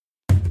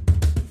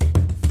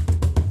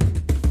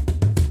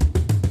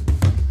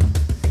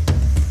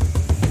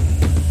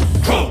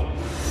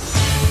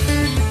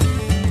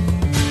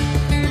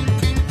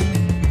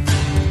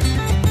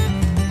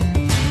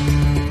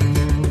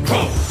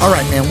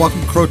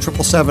welcome to Crow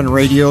 777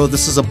 Radio.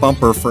 This is a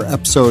bumper for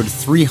episode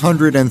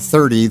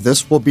 330.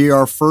 This will be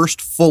our first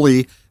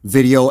fully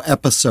video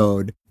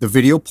episode. The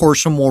video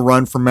portion will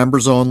run for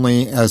members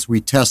only as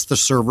we test the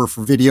server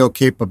for video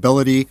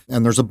capability,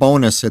 and there's a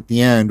bonus at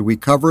the end. We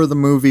cover the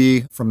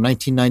movie from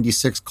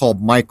 1996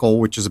 called Michael,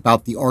 which is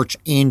about the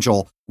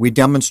Archangel. We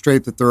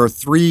demonstrate that there are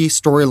two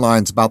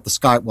storylines about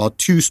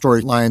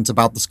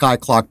the sky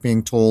clock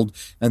being told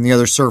and the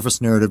other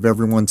surface narrative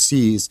everyone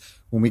sees.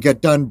 When we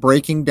get done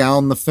breaking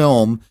down the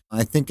film,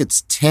 I think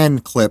it's 10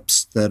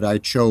 clips that I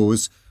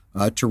chose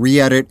to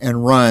re-edit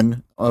and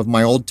run of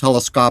my old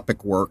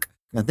telescopic work.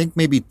 I think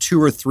maybe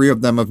 2 or 3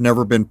 of them have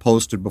never been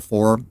posted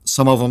before.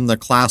 Some of them, they're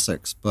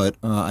classics, but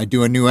I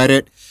do a new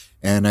edit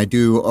and I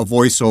do a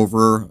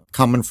voiceover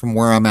coming from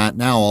where I'm at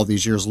now all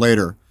these years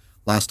later.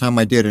 Last time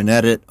I did an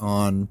edit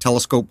on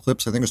telescope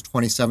clips, I think it was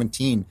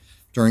 2017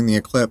 during the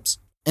eclipse.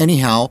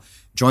 Anyhow,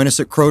 join us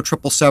at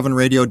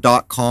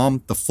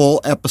crow777radio.com. The full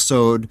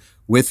episode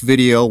with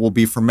video will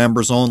be for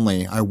members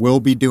only. I will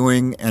be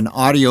doing an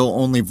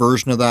audio-only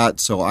version of that,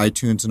 so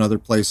iTunes and other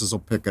places will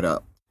pick it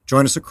up.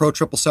 Join us at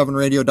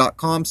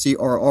crow777radio.com,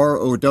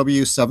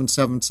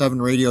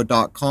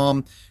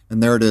 CRROW777radio.com,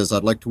 and there it is.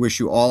 I'd like to wish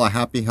you all a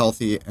happy,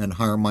 healthy, and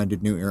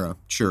higher-minded new era.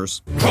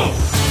 Cheers.